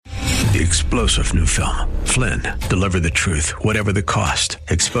The explosive new film, Flynn, deliver the truth, whatever the cost,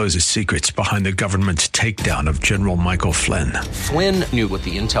 exposes secrets behind the government's takedown of General Michael Flynn. Flynn knew what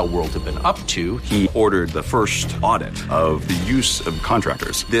the intel world had been up to. He ordered the first audit of the use of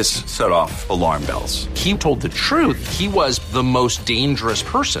contractors. This set off alarm bells. He told the truth. He was the most dangerous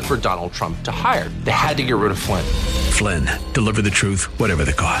person for Donald Trump to hire. They had to get rid of Flynn. Flynn, deliver the truth, whatever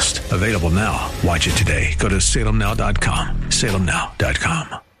the cost. Available now. Watch it today. Go to salemnow.com.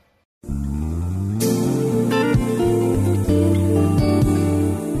 salemnow.com.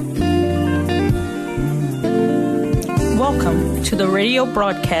 Welcome to the radio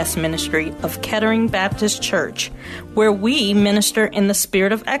broadcast ministry of Kettering Baptist Church, where we minister in the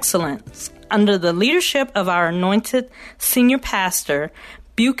spirit of excellence under the leadership of our anointed senior pastor,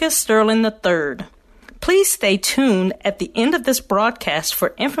 Bucas Sterling III. Please stay tuned at the end of this broadcast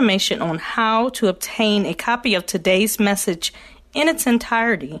for information on how to obtain a copy of today's message in its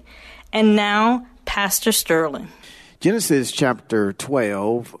entirety. And now, Pastor Sterling. Genesis chapter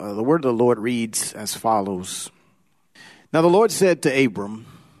 12, the word of the Lord reads as follows. Now the Lord said to Abram,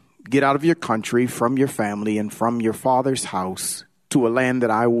 get out of your country, from your family, and from your father's house to a land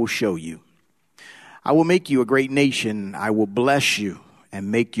that I will show you. I will make you a great nation. I will bless you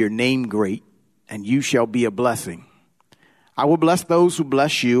and make your name great, and you shall be a blessing. I will bless those who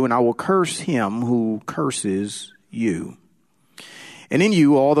bless you, and I will curse him who curses you. And in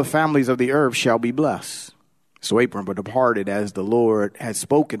you all the families of the earth shall be blessed. So Abram departed as the Lord had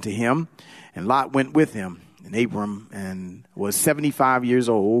spoken to him, and Lot went with him. And Abram was 75 years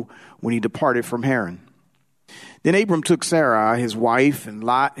old when he departed from Haran. Then Abram took Sarai, his wife, and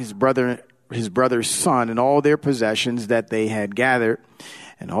Lot, his brother's son, and all their possessions that they had gathered,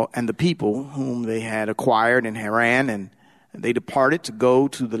 and the people whom they had acquired in Haran, and they departed to go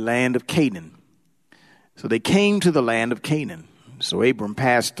to the land of Canaan. So they came to the land of Canaan. So Abram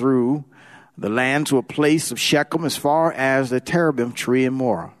passed through the land to a place of Shechem as far as the terebinth tree in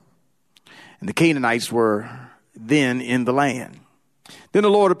Morah. And the Canaanites were then in the land. Then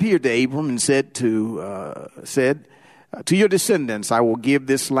the Lord appeared to Abram and said to your descendants, I will give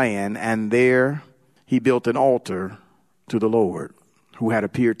this land. And there he built an altar to the Lord who had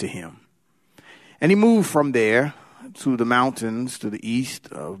appeared to him. And he moved from there to the mountains to the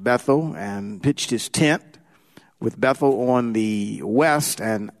east of Bethel and pitched his tent with Bethel on the west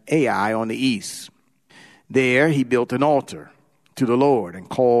and Ai on the east. There he built an altar to the Lord and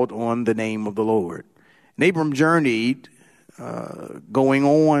called on the name of the Lord. And Abram journeyed, going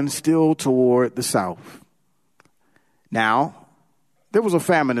on still toward the south. Now, there was a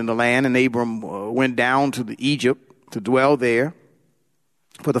famine in the land, and Abram went down to Egypt to dwell there,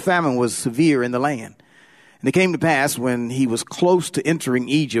 for the famine was severe in the land. And it came to pass when he was close to entering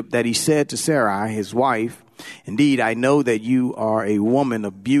Egypt that he said to Sarai, his wife, indeed, I know that you are a woman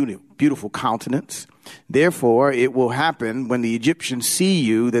of beautiful countenance. Therefore, it will happen when the Egyptians see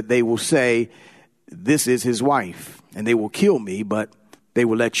you that they will say, this is his wife, and they will kill me, but they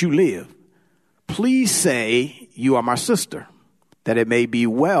will let you live. Please say you are my sister, that it may be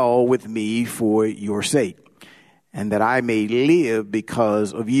well with me for your sake, and that I may live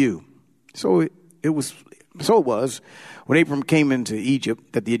because of you. So it was when Abram came into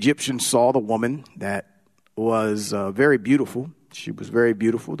Egypt that the Egyptians saw the woman that was very beautiful. She was very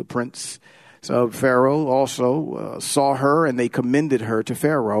beautiful. The prince of Pharaoh also saw her, and they commended her to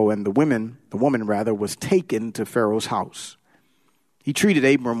Pharaoh. And the woman was taken to Pharaoh's house. He treated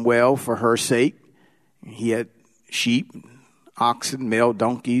Abram well for her sake. He had sheep, oxen, male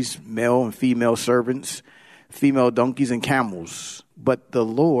donkeys, male and female servants, female donkeys and camels. But the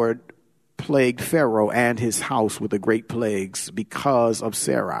Lord plagued Pharaoh and his house with the great plagues because of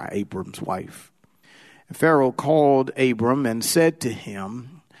Sarai, Abram's wife. And Pharaoh called Abram and said to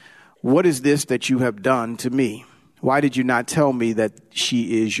him, what is this that you have done to me? Why did you not tell me that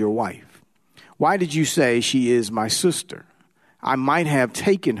she is your wife? Why did you say she is my sister? I might have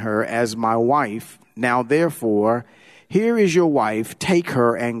taken her as my wife. Now, therefore, here is your wife. Take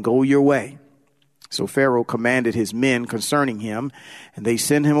her and go your way. So Pharaoh commanded his men concerning him, and they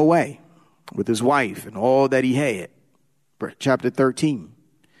sent him away with his wife and all that he had. Chapter 13.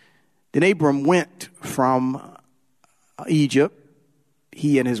 Then Abram went from Egypt,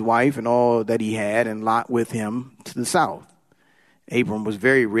 he and his wife and all that he had, and Lot with him to the south. Abram was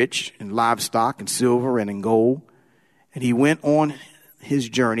very rich in livestock and silver and in gold. And he went on his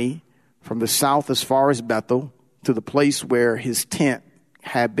journey from the south as far as Bethel to the place where his tent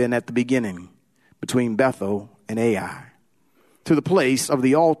had been at the beginning, between Bethel and Ai, to the place of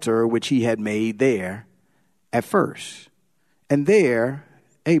the altar which he had made there at first. And there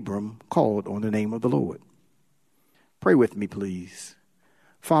Abram called on the name of the Lord. Pray with me, please.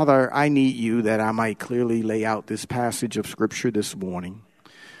 Father, I need you that I might clearly lay out this passage of Scripture this morning.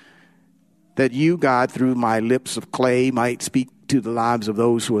 That you, God, through my lips of clay, might speak to the lives of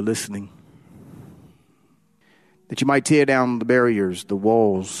those who are listening. That you might tear down the barriers, the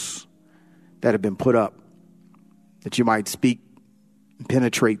walls that have been put up. That you might speak and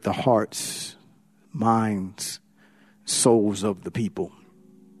penetrate the hearts, minds, souls of the people.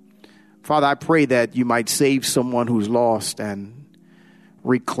 Father, I pray that you might save someone who's lost and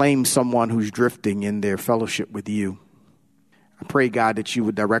reclaim someone who's drifting in their fellowship with you. I pray, God, that you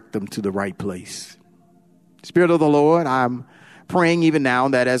would direct them to the right place. Spirit of the Lord, I'm praying even now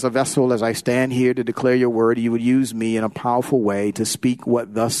that as a vessel, as I stand here to declare your word, you would use me in a powerful way to speak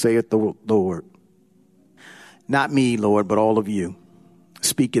what thus saith the Lord. Not me, Lord, but all of you.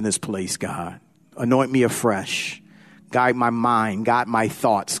 Speak in this place, God. Anoint me afresh. Guide my mind, guide my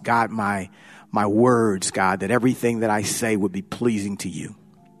thoughts, guide my words, God, that everything that I say would be pleasing to you.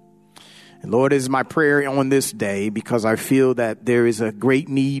 And Lord, it is my prayer on this day because I feel that there is a great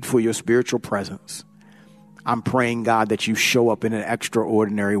need for your spiritual presence. I'm praying, God, that you show up in an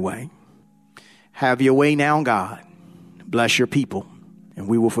extraordinary way. Have your way now, God. Bless your people. And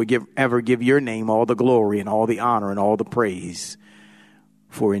we will forever give your name all the glory and all the honor and all the praise.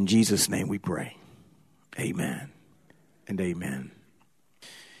 For in Jesus' name we pray. Amen and amen.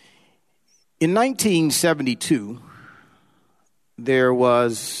 In 1972, there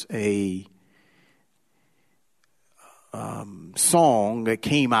was a song that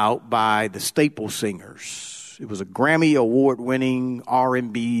came out by the Staple Singers. It was a Grammy award-winning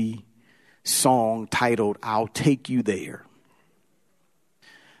R&B song titled, I'll Take You There.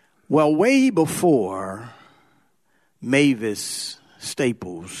 Well, way before Mavis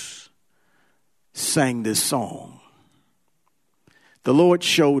Staples sang this song, the Lord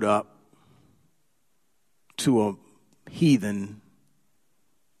showed up to a heathen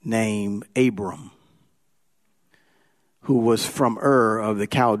named Abram, who was from Ur of the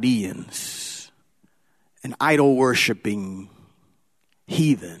Chaldeans, an idol-worshiping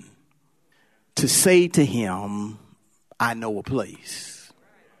heathen, to say to him, I know a place.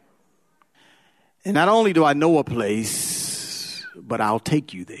 And not only do I know a place, but I'll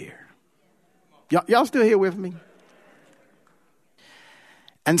take you there. Y'all still here with me?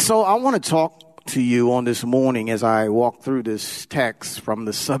 And so I want to talk to you on this morning as I walk through this text from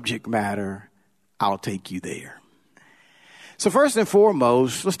the subject matter, I'll take you there. So first and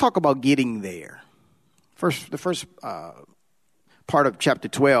foremost, let's talk about getting there. The first part of chapter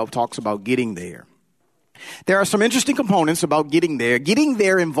 12 talks about getting there. There are some interesting components about getting there. Getting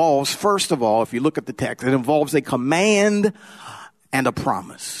there involves, first of all, if you look at the text, it involves a command and a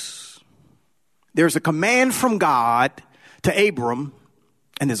promise. There's a command from God to Abram,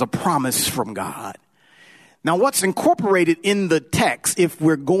 and there's a promise from God. Now, what's incorporated in the text, if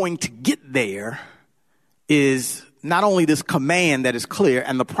we're going to get there, is not only this command that is clear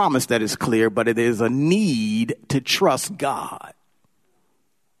and the promise that is clear, but it is a need to trust God.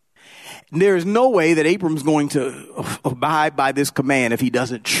 There is no way that Abram's going to abide by this command if he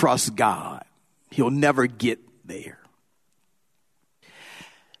doesn't trust God. He'll never get there.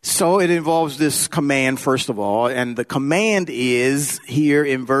 So it involves this command, first of all, and the command is here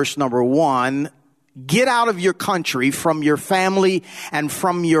in verse number 1, get out of your country, from your family, and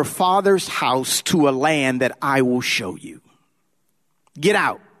from your father's house to a land that I will show you. Get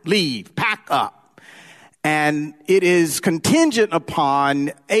out, leave, pack up. And it is contingent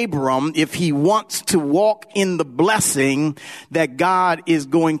upon Abram, if he wants to walk in the blessing that God is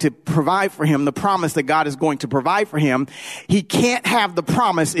going to provide for him, the promise that God is going to provide for him. He can't have the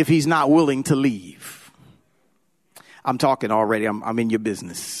promise if he's not willing to leave. I'm talking already. I'm in your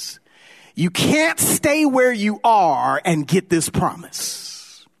business. You can't stay where you are and get this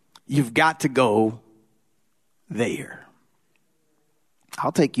promise. You've got to go there.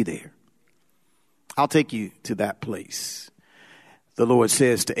 I'll take you there. I'll take you to that place. The Lord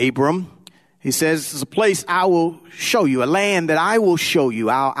says to Abram, he says, it's a place I will show you, a land that I will show you.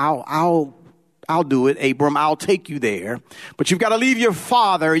 I'll do it, Abram. I'll take you there. But you've got to leave your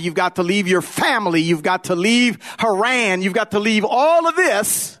father. You've got to leave your family. You've got to leave Haran. You've got to leave all of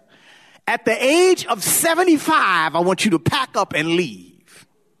this. At the age of 75, I want you to pack up and leave.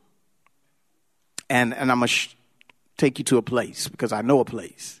 And I'm going to take you to a place because I know a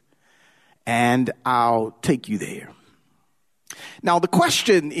place. And I'll take you there. Now, the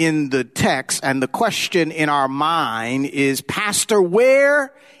question in the text and the question in our mind is, Pastor,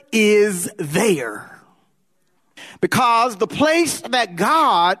 where is there? Because the place that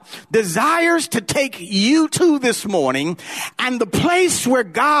God desires to take you to this morning, and the place where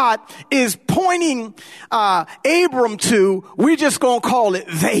God is pointing Abram to, we're just going to call it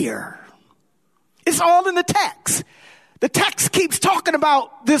there. It's all in the text. The text keeps talking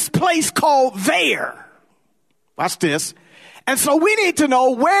about this place called there. Watch this. And so we need to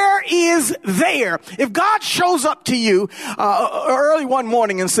know, where is there? If God shows up to you early one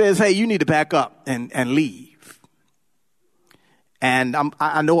morning and says, hey, you need to back up and leave. And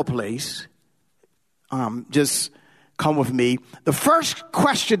I know a place. Just come with me. The first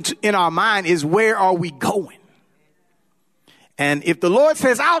question in our mind is, where are we going? And if the Lord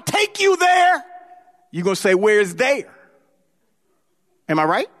says, I'll take you there, you're going to say, where's there? Am I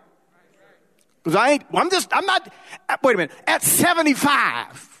right? Because I'm not, wait a minute, at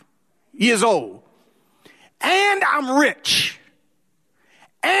 75 years old, and I'm rich,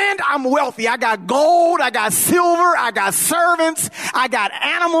 and I'm wealthy. I got gold, I got silver, I got servants, I got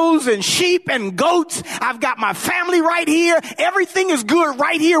animals and sheep and goats. I've got my family right here. Everything is good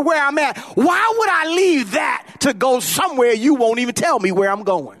right here where I'm at. Why would I leave that to go somewhere you won't even tell me where I'm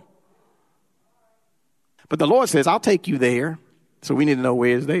going? But the Lord says, I'll take you there. So we need to know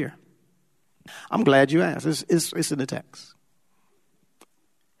where is there. I'm glad you asked. It's in the text.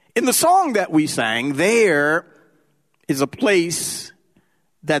 In the song that we sang, there is a place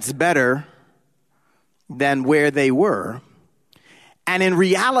that's better than where they were. And in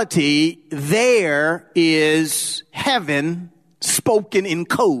reality, there is heaven spoken in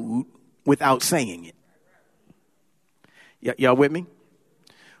code without saying it. Y'all with me?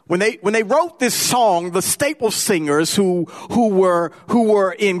 When they wrote this song, the staple singers who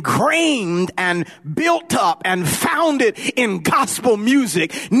were ingrained and built up and founded in gospel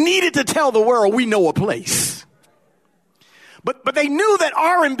music needed to tell the world, we know a place. But they knew that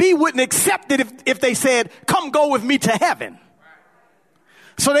R&B wouldn't accept it if they said, come go with me to heaven.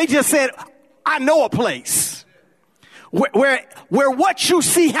 So they just said, I know a place. Where what you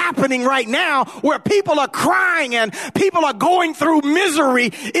see happening right now, where people are crying and people are going through misery,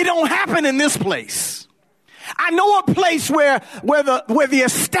 it don't happen in this place. I know a place where the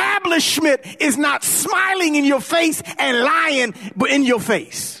establishment is not smiling in your face and lying in your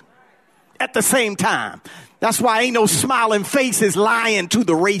face at the same time. That's why ain't no smiling faces lying to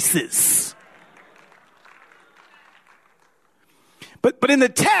the races. But in the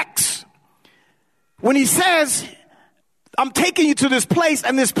text, when he says, I'm taking you to this place,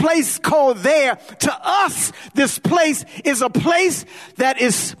 and this place called there, to us, this place is a place that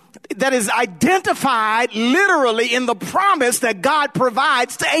is identified literally in the promise that God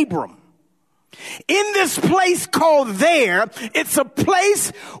provides to Abram. In this place called there, it's a place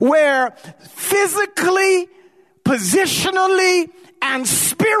where physically, positionally, and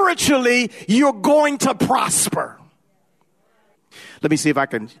spiritually, you're going to prosper. Let me see if I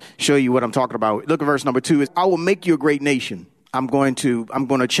can show you what I'm talking about. Look at verse number 2. I will make you a great nation. I'm going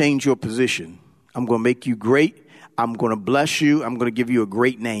to change your position. I'm going to make you great. I'm going to bless you. I'm going to give you a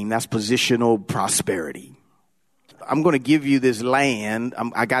great name. That's positional prosperity. I'm going to give you this land.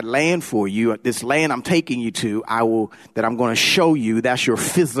 I got land for you. This land I'm taking you to, that I'm going to show you. That's your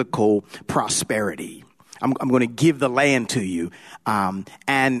physical prosperity. I'm going to give the land to you. And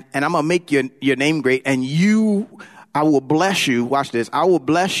I'm going to make your name great. And I will bless you. Watch this. I will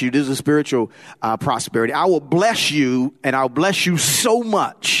bless you. This is spiritual prosperity. I will bless you, and I'll bless you so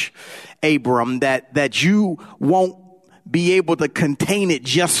much, Abram, that you won't be able to contain it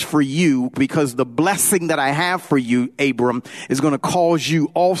just for you, because the blessing that I have for you, Abram, is going to cause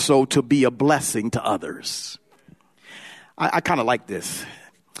you also to be a blessing to others. I kind of like this.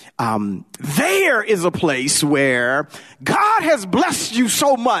 There is a place where God has blessed you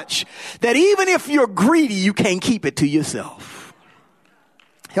so much that even if you're greedy, you can't keep it to yourself.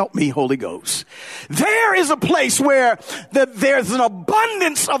 Help me, Holy Ghost. There is a place where there's an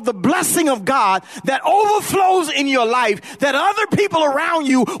abundance of the blessing of God that overflows in your life, that other people around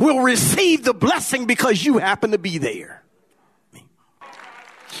you will receive the blessing because you happen to be there.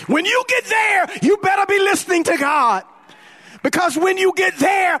 When you get there, you better be listening to God. Because when you get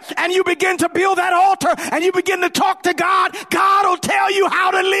there and you begin to build that altar and you begin to talk to God, God will tell you how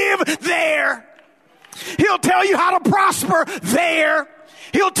to live there. He'll tell you how to prosper there.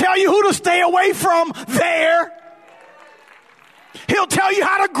 He'll tell you who to stay away from there. He'll tell you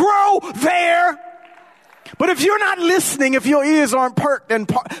how to grow there. But if you're not listening, if your ears aren't perked and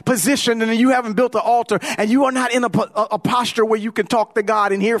positioned, and you haven't built an altar, and you are not in a posture where you can talk to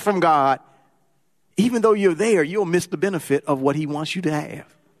God and hear from God, even though you're there, you'll miss the benefit of what he wants you to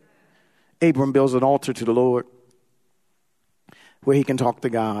have. Abram builds an altar to the Lord where he can talk to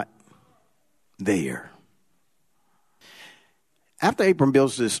God there. After Abram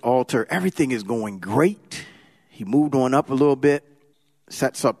builds this altar, everything is going great. He moved on up a little bit,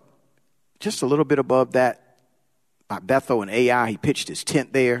 sets up just a little bit above that by Bethel and Ai. He pitched his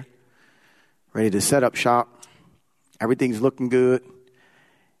tent there, ready to set up shop. Everything's looking good.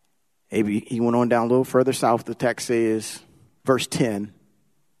 He went on down a little further south, the text says, verse 10,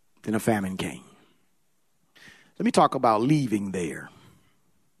 then a famine came. Let me talk about leaving there.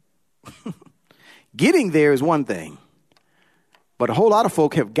 Getting there is one thing, but a whole lot of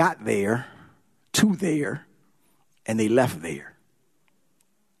folk have got there, to there, and they left there.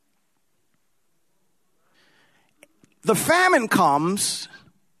 The famine comes,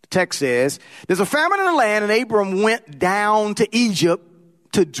 the text says, there's a famine in the land, and Abram went down to Egypt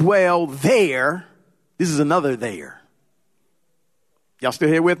to dwell there. This is another there. Y'all still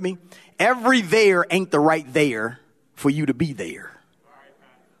here with me? Every there ain't the right there for you to be there.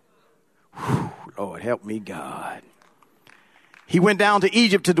 Whew, Lord, help me, God. He went down to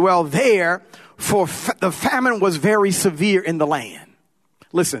Egypt to dwell there, for the famine was very severe in the land.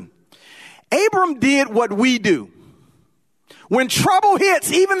 Listen, Abram did what we do. When trouble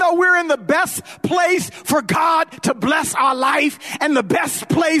hits, even though we're in the best place for God to bless our life and the best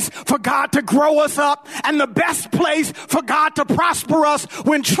place for God to grow us up and the best place for God to prosper us,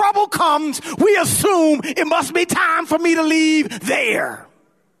 when trouble comes, we assume it must be time for me to leave there.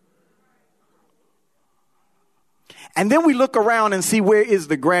 And then we look around and see where is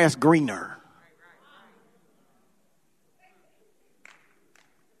the grass greener.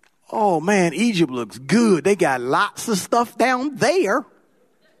 Oh, man, Egypt looks good. They got lots of stuff down there.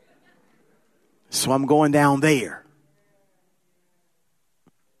 So I'm going down there.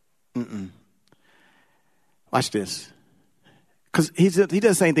 Watch this. Because he does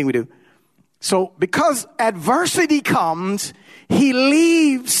the same thing we do. So because adversity comes, he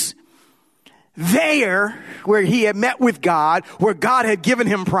leaves there where he had met with God, where God had given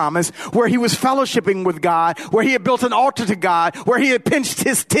him promise, where he was fellowshipping with God, where he had built an altar to God, where he had pitched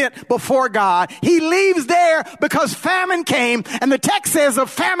his tent before God. He leaves there because famine came, and the text says the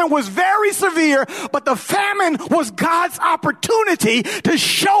famine was very severe, but the famine was God's opportunity to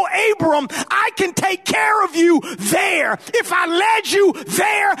show Abram, I can take care of you there. If I led you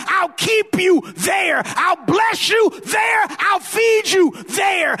there, I'll keep you there. I'll bless you there. I'll feed you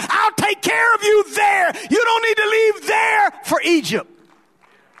there. I'll take care of you there. You don't need to leave there for Egypt.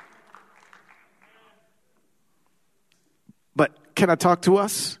 But can I talk to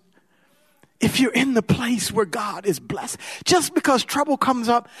us? If you're in the place where God is blessed, just because trouble comes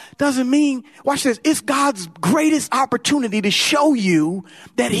up doesn't mean, watch this, it's God's greatest opportunity to show you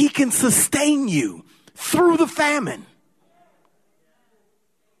that he can sustain you through the famine.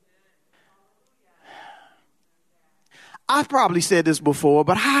 I've probably said this before,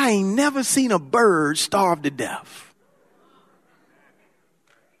 but I ain't never seen a bird starve to death.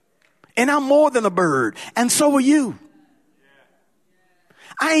 And I'm more than a bird, and so are you.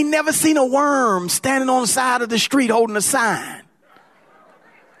 I ain't never seen a worm standing on the side of the street holding a sign,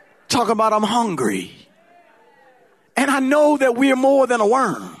 talking about I'm hungry. And I know that we're more than a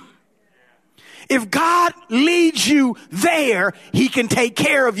worm. If God leads you there, he can take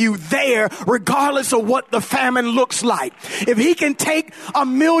care of you there, regardless of what the famine looks like. If he can take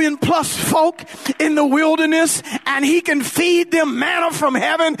 1 million+ folk in the wilderness and he can feed them manna from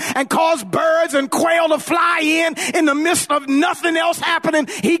heaven and cause birds and quail to fly in the midst of nothing else happening,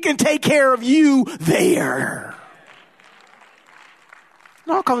 he can take care of you there. It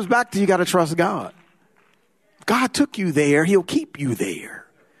all comes back to you got to trust God. God took you there, he'll keep you there.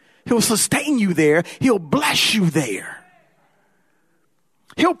 He'll sustain you there. He'll bless you there.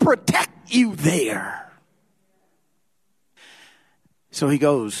 He'll protect you there. So he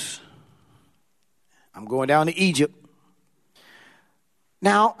goes, I'm going down to Egypt.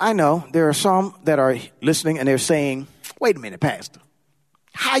 Now, I know there are some that are listening and they're saying, wait a minute, Pastor.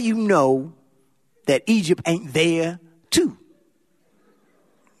 How you know that Egypt ain't there too?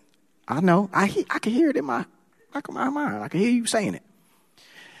 I know. I can hear it in my mind. I can hear you saying it.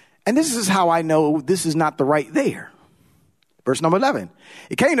 And this is how I know this is not the right there. Verse number 11.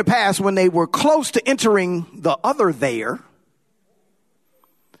 It came to pass when they were close to entering the other there,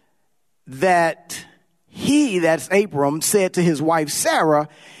 that that's Abram, said to his wife Sarah,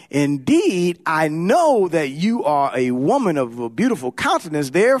 indeed, I know that you are a woman of a beautiful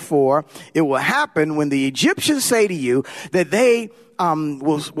countenance. Therefore, it will happen when the Egyptians say to you that they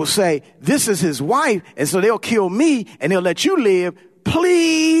will say, this is his wife. And so they'll kill me and they'll let you live.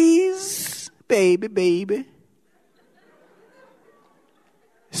 Please, baby,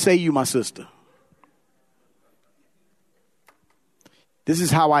 say you my sister. This is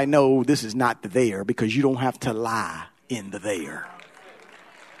how I know this is not there, because you don't have to lie in the there.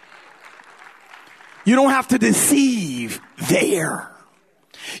 You don't have to deceive there.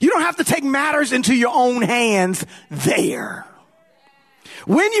 You don't have to take matters into your own hands there.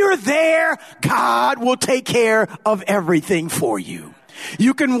 When you're there, God will take care of everything for you.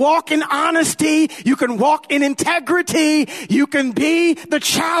 You can walk in honesty. You can walk in integrity. You can be the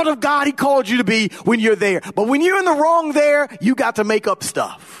child of God He called you to be when you're there. But when you're in the wrong there, you got to make up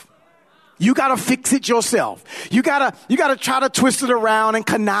stuff. You got to fix it yourself. You got to try to twist it around and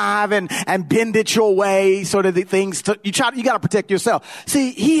connive and bend it your way so that the things you got to protect yourself.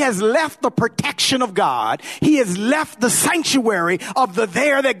 See, He has left the protection of God. He has left the sanctuary of the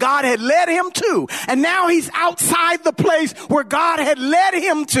there that God had led him to. And now he's outside the place where God had led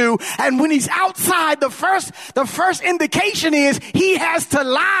him to. And when he's outside, the first indication is he has to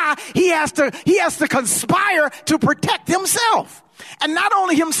lie. He has to conspire to protect himself. And not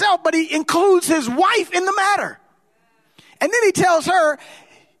only himself, but he includes his wife in the matter. And then he tells her,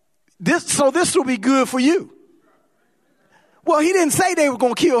 this will be good for you. Well, he didn't say they were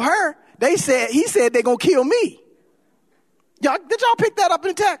going to kill her. He said they're going to kill me. Did y'all pick that up in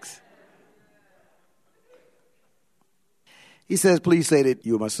the text? He says, please say that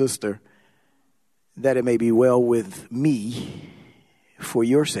you are my sister, that it may be well with me for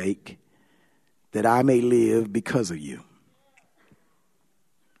your sake, that I may live because of you.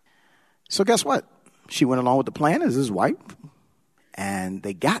 So guess what? She went along with the plan as his wife, and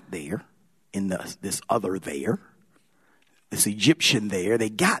they got there in this other there, this Egyptian there. They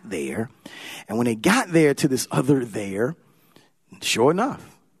got there, and when they got there to this other there, sure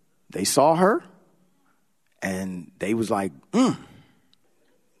enough, they saw her, and they was like,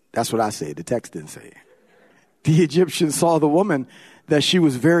 That's what I said. The text didn't say it. The Egyptians saw the woman that she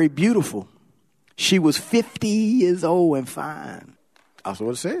was very beautiful. She was 50 years old and fine. That's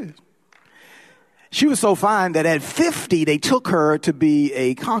what it says. She was so fine that at 50, they took her to be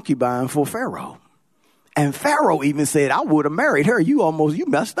a concubine for Pharaoh. And Pharaoh even said, I would have married her. You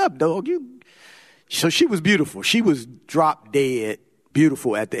messed up, dog. So she was beautiful. She was drop dead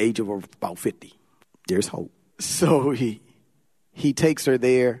beautiful at the age of about 50. There's hope. So he takes her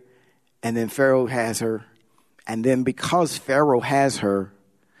there, and then Pharaoh has her. And then because Pharaoh has her,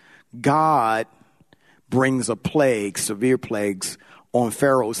 God brings a plague, severe plagues, on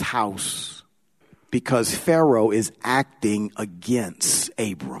Pharaoh's house. Because Pharaoh is acting against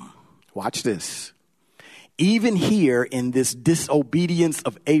Abram. Watch this. Even here in this disobedience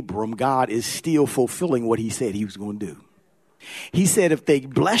of Abram, God is still fulfilling what he said he was going to do. He said, if they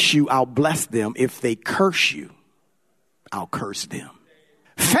bless you, I'll bless them. If they curse you, I'll curse them.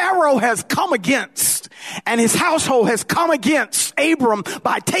 Pharaoh has come against, and his household has come against Abram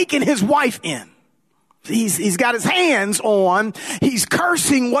by taking his wife in. He's got his hands on, he's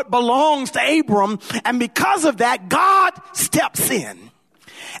cursing what belongs to Abram. And because of that, God steps in.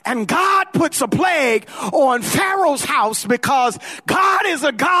 And God puts a plague on Pharaoh's house because God is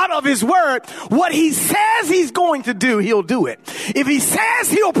a God of his word. What he says he's going to do, he'll do it. If he says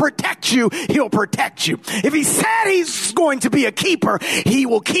he'll protect you, he'll protect you. If he said he's going to be a keeper, he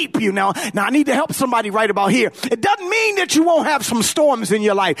will keep you. Now I need to help somebody right about here. It doesn't mean that you won't have some storms in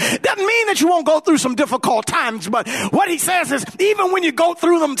your life. It doesn't mean that you won't go through some difficult times. But what he says is, even when you go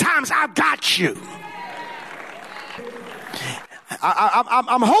through them times, I've got you.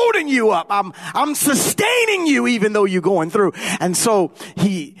 I'm holding you up. I'm sustaining you even though you're going through. And so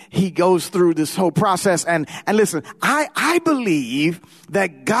he goes through this whole process. And listen, I believe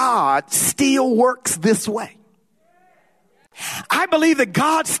that God still works this way. I believe that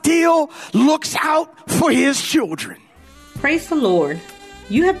God still looks out for his children. Praise the Lord.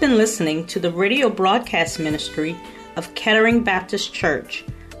 You have been listening to the radio broadcast ministry of Kettering Baptist Church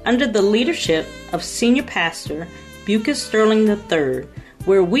under the leadership of Senior Pastor Bucus Sterling III,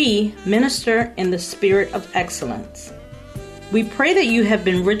 where we minister in the spirit of excellence. We pray that you have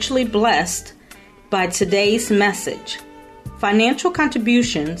been richly blessed by today's message. Financial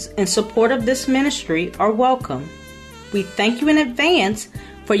contributions in support of this ministry are welcome. We thank you in advance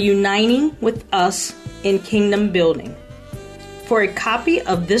for uniting with us in kingdom building. For a copy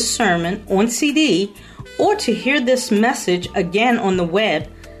of this sermon on CD or to hear this message again on the web,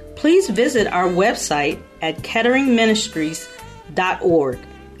 please visit our website at ketteringministries.org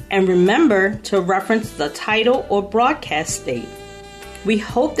and remember to reference the title or broadcast date. We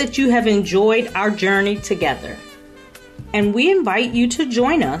hope that you have enjoyed our journey together, and we invite you to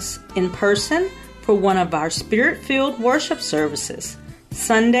join us in person for one of our Spirit-filled worship services,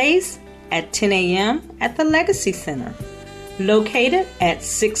 Sundays at 10 a.m. at the Legacy Center, located at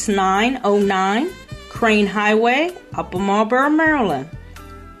 6909 Crane Highway, Upper Marlboro, Maryland,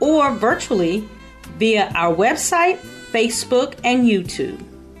 or virtually via our website, Facebook, and YouTube.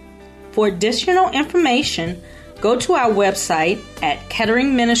 For additional information, go to our website at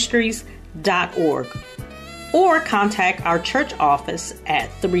ketteringministries.org or contact our church office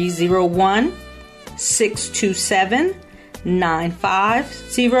at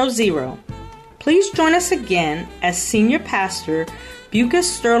 301-627-9500. Please join us again as Senior Pastor Bucas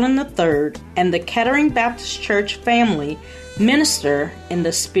Sterling III and the Kettering Baptist Church family minister in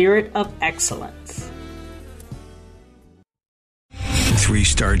the spirit of excellence.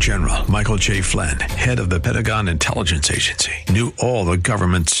 3-star General Michael J. Flynn, head of the Pentagon Intelligence Agency, knew all the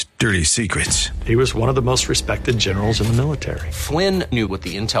government's dirty secrets. He was one of the most respected generals in the military. Flynn knew what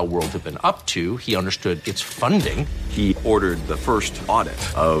the intel world had been up to. He understood its funding. He ordered the first audit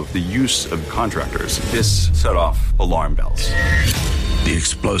of the use of contractors. This set off alarm bells. The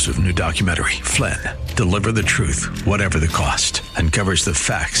explosive new documentary, Flynn, Deliver the Truth, Whatever the Cost, uncovers the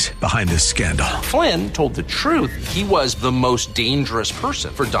facts behind this scandal. Flynn told the truth. He was the most dangerous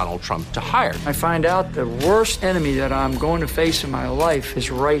person for Donald Trump to hire. I find out the worst enemy that I'm going to face in my life is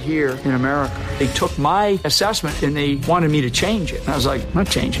right here in America. They took my assessment and they wanted me to change it. And I was like, I'm not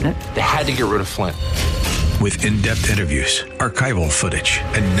changing it. They had to get rid of Flynn. With in-depth interviews, archival footage,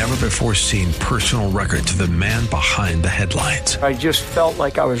 and never-before-seen personal records of the man behind the headlines. I just felt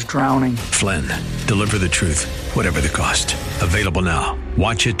like I was drowning. Flynn, Deliver the Truth, Whatever the Cost. Available now.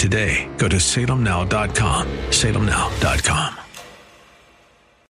 Watch it today. Go to salemnow.com. salemnow.com.